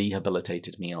really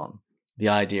rehabilitated me on. The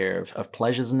idea of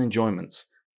pleasures and enjoyments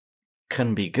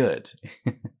can be good.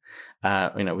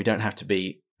 We don't have to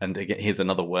be, and again, here's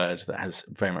another word that has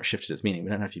very much shifted its meaning.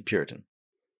 We don't have to be Puritan.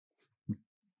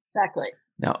 Exactly.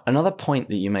 Now, another point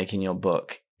that you make in your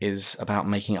book is about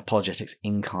making apologetics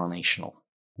incarnational.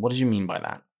 What did you mean by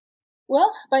that?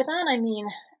 Well, by that I mean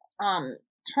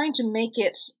trying to make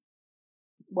it,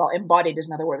 embodied is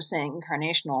another way of saying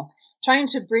incarnational, trying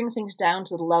to bring things down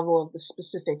to the level of the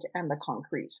specific and the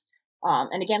concrete.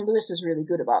 And again, Lewis is really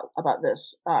good about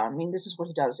this. This is what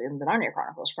he does in the Narnia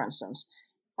Chronicles, for instance.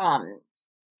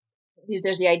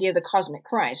 There's the idea of the cosmic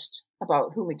Christ,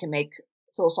 about whom we can make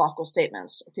philosophical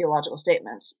statements, theological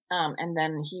statements, and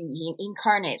then he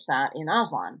incarnates that in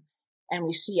Aslan, and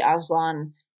we see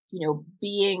Aslan,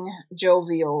 being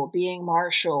jovial, being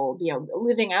martial,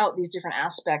 living out these different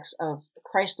aspects of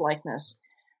Christ-likeness.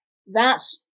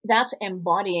 That's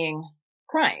embodying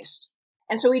Christ.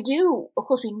 And so we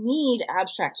need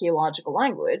abstract theological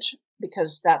language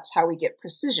because that's how we get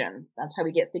precision. That's how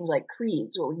we get things like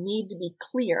creeds, where we need to be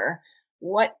clear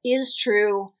what is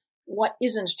true, what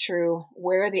isn't true,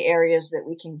 where are the areas that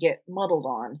we can get muddled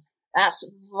on. That's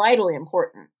vitally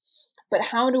important. But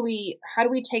how do we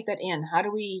take that in? How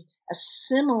do we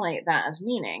assimilate that as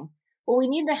meaning? Well, we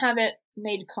need to have it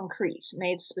made concrete,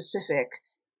 made specific,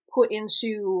 put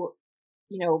into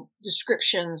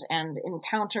descriptions and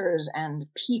encounters and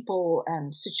people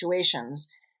and situations.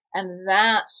 And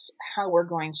that's how we're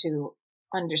going to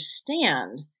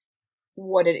understand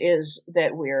what it is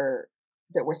that we're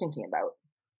thinking about.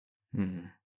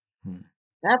 Mm-hmm.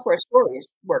 That's where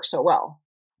stories work so well.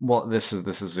 Well, this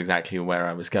is exactly where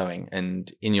I was going.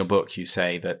 And in your book, you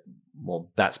say that,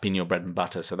 well, that's been your bread and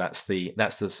butter. So that's the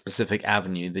specific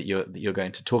avenue that you're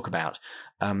going to talk about,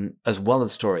 as well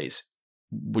as stories.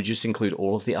 Would you just include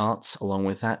all of the arts along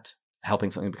with that, helping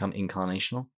something become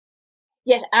incarnational?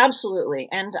 Yes, absolutely.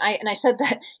 And I said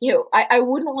that, I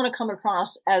wouldn't want to come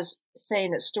across as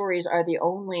saying that stories are the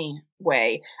only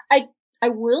way. I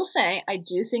will say I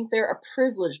do think they're a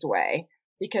privileged way,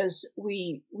 because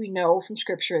we know from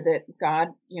Scripture that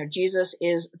God, Jesus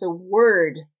is the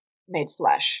Word made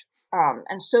flesh.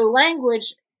 And so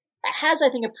language has, I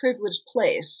think, a privileged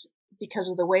place because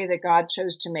of the way that God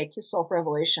chose to make his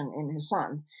self-revelation in his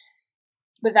Son.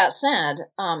 But that said,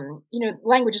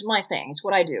 language is my thing. It's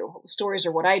what I do. Stories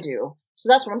are what I do. So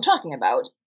that's what I'm talking about.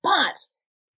 But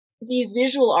the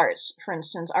visual arts, for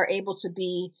instance, are able to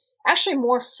be actually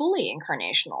more fully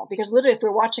incarnational, because literally if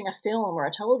we're watching a film or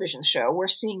a television show, we're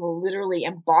seeing literally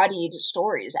embodied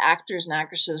stories, actors and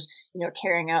actresses,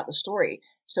 carrying out the story.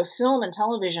 So film and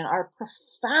television are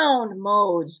profound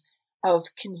modes of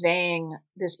conveying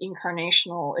this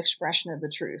incarnational expression of the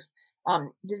truth.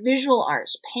 The visual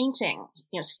arts, painting,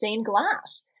 stained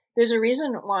glass. There's a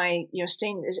reason why,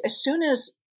 as soon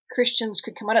as Christians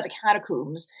could come out of the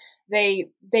catacombs, they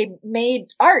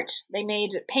made art. They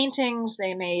made paintings.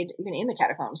 They made, even in the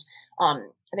catacombs,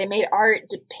 they made art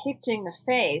depicting the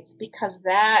faith, because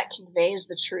that conveys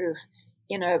the truth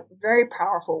in a very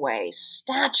powerful way.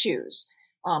 Statues.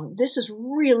 This is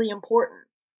really important.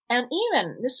 And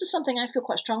even, this is something I feel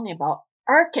quite strongly about,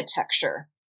 architecture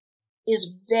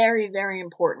is very, very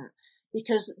important,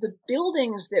 because the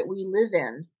buildings that we live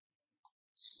in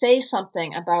say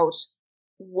something about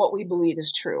what we believe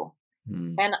is true.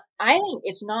 And I think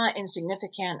it's not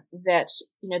insignificant that,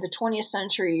 the 20th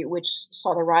century, which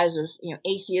saw the rise of,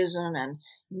 atheism and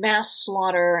mass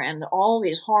slaughter and all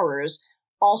these horrors,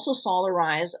 also saw the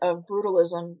rise of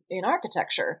brutalism in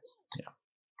architecture. Yeah.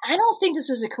 I don't think this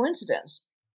is a coincidence,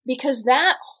 because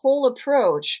that whole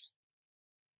approach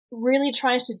really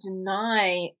tries to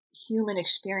deny human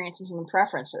experience and human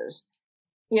preferences.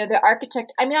 The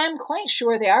architect, I mean, I'm quite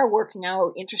sure they are working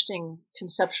out interesting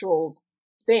conceptual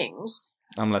things,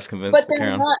 I'm less convinced, but but they're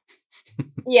carry on. not.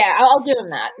 Yeah, I'll give them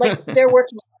that. Like, they're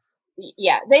working.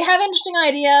 Yeah, they have interesting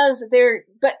ideas.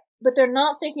 But they're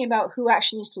not thinking about who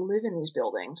actually needs to live in these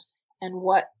buildings and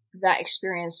what that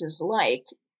experience is like.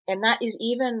 And that is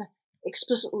even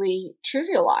explicitly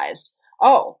trivialized.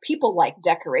 Oh, people like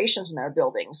decorations in their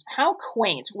buildings. How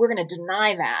quaint. We're going to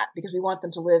deny that because we want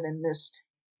them to live in this,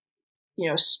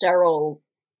 sterile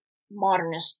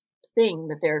modernist thing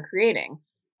that they're creating.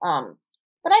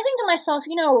 But I think to myself,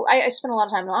 I spent a lot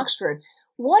of time in Oxford.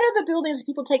 What are the buildings that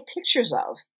people take pictures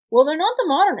of? Well, they're not the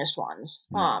modernist ones.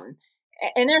 No.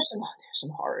 And there's some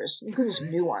horrors, including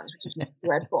some new ones, which is just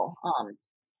dreadful.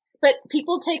 But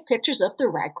people take pictures of the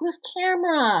Radcliffe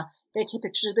Camera. They take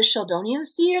pictures of the Sheldonian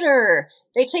Theatre.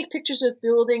 They take pictures of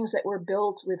buildings that were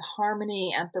built with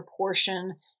harmony and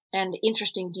proportion and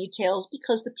interesting details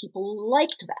because the people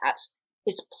liked that.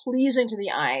 It's pleasing to the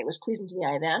eye. It was pleasing to the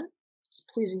eye then. It's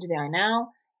pleasing to the eye now.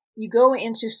 You go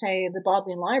into, say, the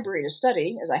Bodleian Library to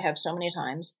study, as I have so many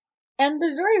times, and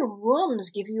the very rooms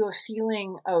give you a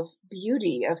feeling of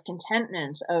beauty, of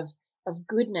contentment, of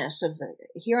goodness, of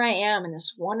here I am in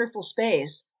this wonderful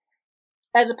space,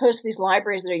 as opposed to these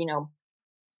libraries that are,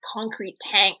 concrete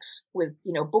tanks with,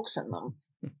 books in them.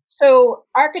 So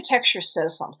architecture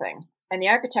says something, and the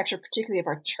architecture, particularly of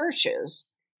our churches,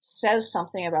 says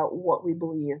something about what we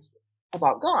believe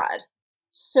about God.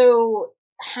 So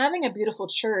having a beautiful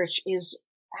church is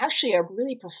actually a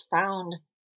really profound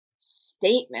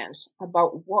statement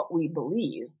about what we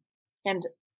believe. And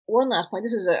one last point,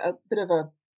 this is a bit of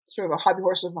a sort of a hobby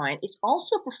horse of mine. It's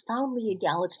also profoundly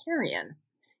egalitarian.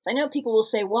 So I know people will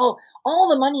say, well, all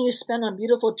the money you spend on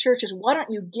beautiful churches, why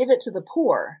don't you give it to the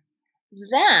poor?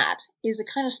 That is a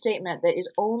kind of statement that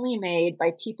is only made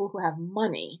by people who have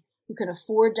money, who can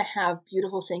afford to have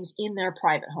beautiful things in their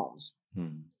private homes.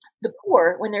 The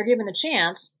poor, when they're given the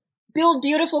chance, build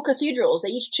beautiful cathedrals. They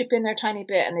each chip in their tiny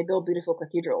bit and they build beautiful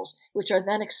cathedrals, which are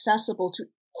then accessible to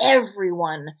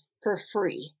everyone for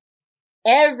free.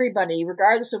 Everybody,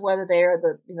 regardless of whether they are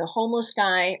the homeless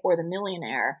guy or the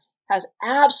millionaire, has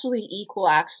absolutely equal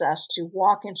access to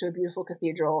walk into a beautiful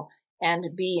cathedral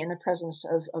and be in the presence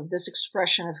of this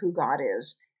expression of who God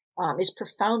is. It's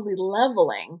profoundly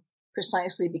leveling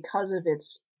precisely because of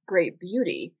its great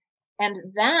beauty. And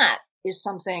that is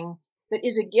something that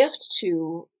is a gift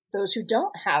to those who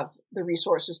don't have the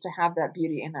resources to have that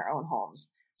beauty in their own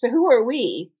homes. So who are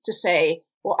we to say,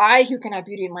 well, I who can have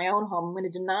beauty in my own home, I'm going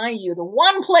to deny you the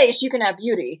one place you can have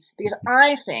beauty because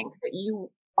I think that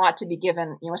you ought to be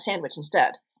given, a sandwich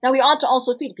instead. Now, we ought to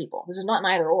also feed people. This is not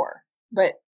an either or.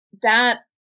 But that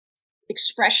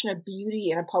expression of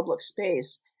beauty in a public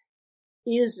space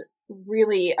is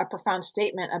really a profound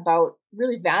statement about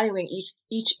really valuing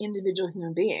each individual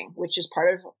human being, which is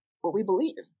part of what we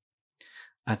believe.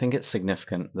 I think it's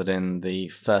significant that in the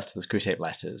first of the Screwtape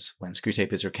letters, when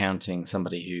Screwtape is recounting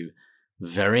somebody who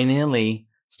very nearly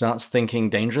starts thinking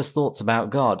dangerous thoughts about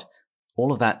God,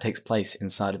 all of that takes place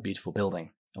inside a beautiful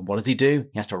building. And what does he do?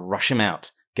 He has to rush him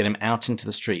out, get him out into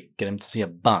the street, get him to see a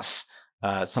bus,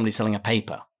 somebody selling a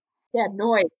paper. Yeah,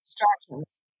 noise,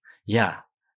 distractions. Yeah.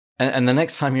 And the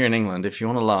next time you're in England, if you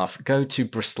want to laugh, go to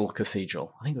Bristol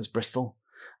Cathedral. I think it was Bristol.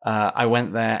 I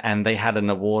went there and they had an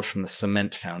award from the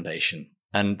Cement Foundation.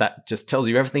 And that just tells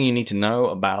you everything you need to know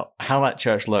about how that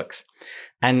church looks.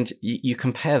 And you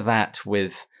compare that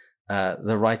with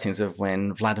the writings of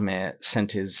when Vladimir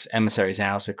sent his emissaries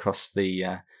out across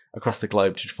the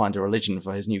globe to find a religion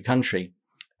for his new country.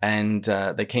 And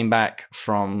they came back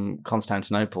from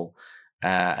Constantinople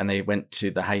and they went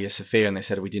to the Hagia Sophia and they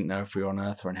said, we didn't know if we were on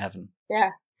earth or in heaven. Yeah.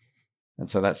 And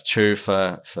so that's true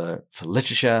for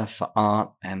literature, for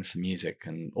art, and for music,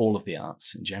 and all of the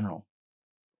arts in general.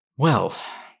 Well,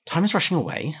 time is rushing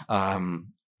away.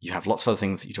 You have lots of other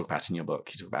things that you talk about in your book.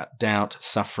 You talk about doubt,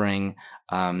 suffering.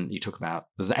 You talk about,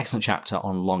 there's an excellent chapter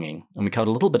on longing. And we covered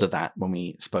a little bit of that when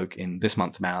we spoke in this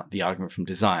month about the argument from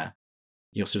desire.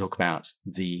 You also talk about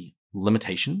the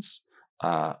limitations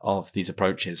of these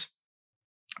approaches.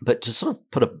 But to sort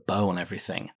of put a bow on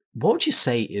everything, what would you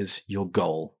say is your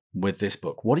goal with this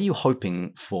book? What are you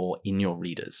hoping for in your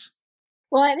readers?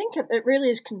 Well, I think it really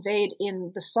is conveyed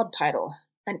in the subtitle,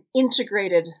 an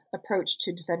integrated approach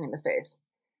to defending the faith,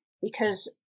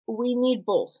 because we need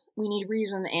both. We need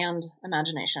reason and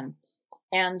imagination.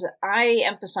 And I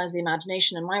emphasize the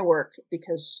imagination in my work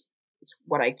because it's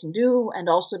what I can do, and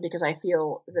also because I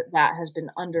feel that has been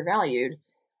undervalued.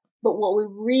 But what we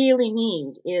really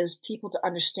need is people to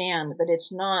understand that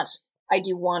it's not I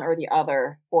do one or the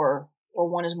other, or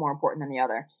one is more important than the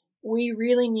other. We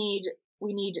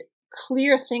need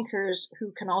clear thinkers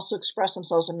who can also express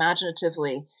themselves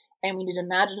imaginatively, and we need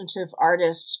imaginative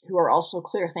artists who are also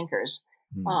clear thinkers.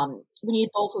 We need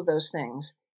both of those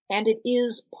things, and it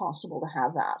is possible to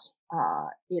have that.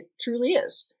 It truly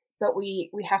is, but we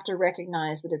have to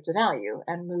recognize that it's a value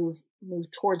and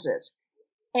move towards it.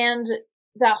 And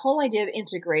that whole idea of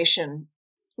integration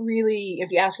really,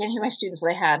 if you ask any of my students that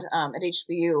I had at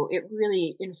HBU, it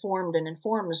really informed and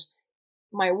informs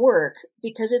my work,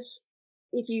 because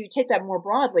if you take that more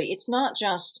broadly, it's not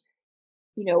just,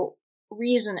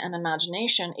 reason and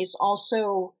imagination. It's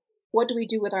also, what do we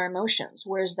do with our emotions?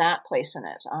 Where's that place in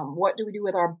it? What do we do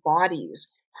with our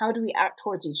bodies? How do we act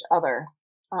towards each other?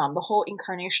 The whole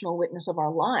incarnational witness of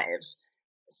our lives.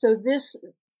 So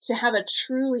to have a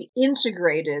truly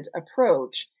integrated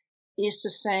approach is to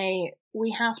say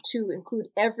we have to include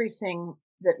everything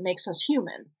that makes us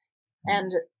human.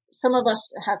 And some of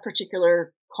us have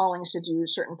particular callings to do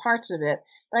certain parts of it,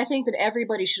 but I think that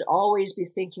everybody should always be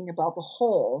thinking about the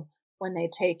whole when they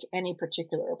take any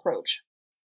particular approach.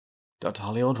 Dr.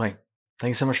 Holly Ordway,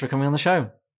 thanks so much for coming on the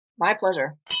show. My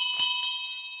pleasure.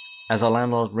 As our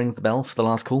landlord rings the bell for the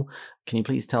last call, can you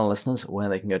please tell listeners where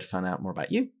they can go to find out more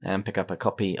about you and pick up a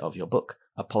copy of your book,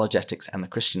 Apologetics and the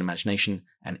Christian Imagination,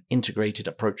 An Integrated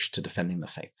Approach to Defending the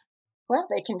Faith? Well,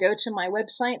 they can go to my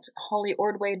website,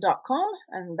 hollyordway.com,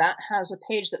 and that has a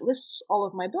page that lists all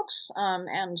of my books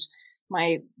and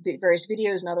my various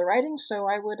videos and other writings, so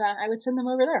I would send them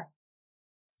over there.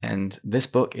 And this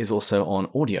book is also on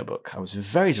audiobook. I was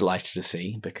very delighted to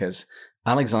see, because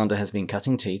Alexander has been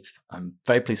cutting teeth. I'm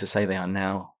very pleased to say they are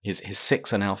now, his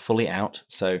 6 are now fully out,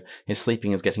 so his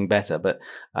sleeping is getting better. But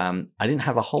I didn't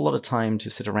have a whole lot of time to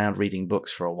sit around reading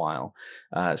books for a while.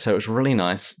 So it was really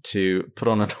nice to put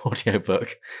on an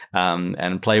audiobook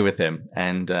and play with him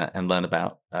and learn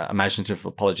about imaginative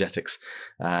apologetics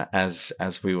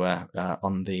as we were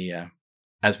on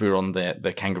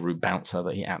the kangaroo bouncer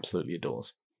that he absolutely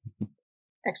adores.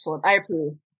 Excellent. I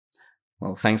approve.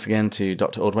 Well, thanks again to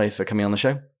Dr. Ordway for coming on the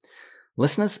show.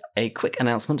 Listeners, a quick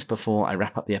announcement before I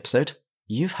wrap up the episode.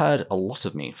 You've heard a lot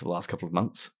of me for the last couple of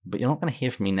months, but you're not going to hear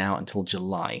from me now until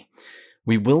July.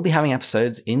 We will be having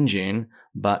episodes in June,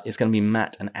 but it's going to be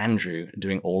Matt and Andrew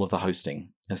doing all of the hosting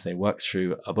as they work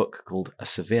through a book called A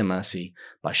Severe Mercy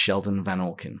by Sheldon Van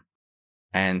Auken.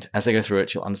 And as they go through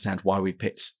it, you'll understand why we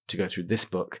picked to go through this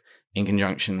book in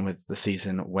conjunction with the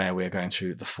season where we're going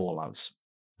through the Four Loves.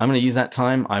 I'm going to use that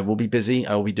time. I will be busy.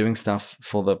 I will be doing stuff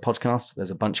for the podcast. There's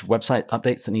a bunch of website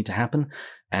updates that need to happen.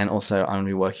 And also, I'm going to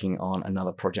be working on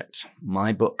another project,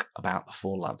 my book about the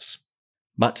Four Loves.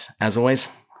 But as always,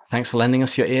 thanks for lending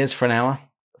us your ears for an hour.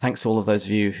 Thanks to all of those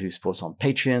of you who support us on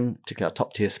Patreon, particularly our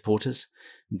top tier supporters.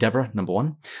 Deborah, number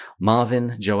 1.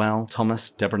 Marvin, Joelle,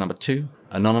 Thomas, Deborah, number 2.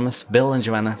 Anonymous, Bill and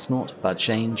Joanna, Snort, Bud,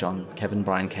 Shane, John, Kevin,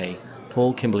 Brian K.,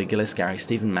 Paul, Kimberly, Gillis, Gary,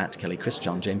 Stephen, Matt, Kelly, Chris,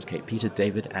 John, James, Kate, Peter,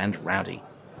 David, and Rowdy.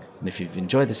 And if you've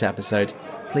enjoyed this episode,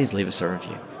 please leave us a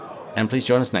review. And please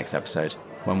join us next episode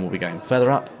when we'll be going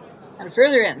further up and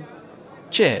further in.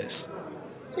 Cheers.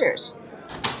 Cheers.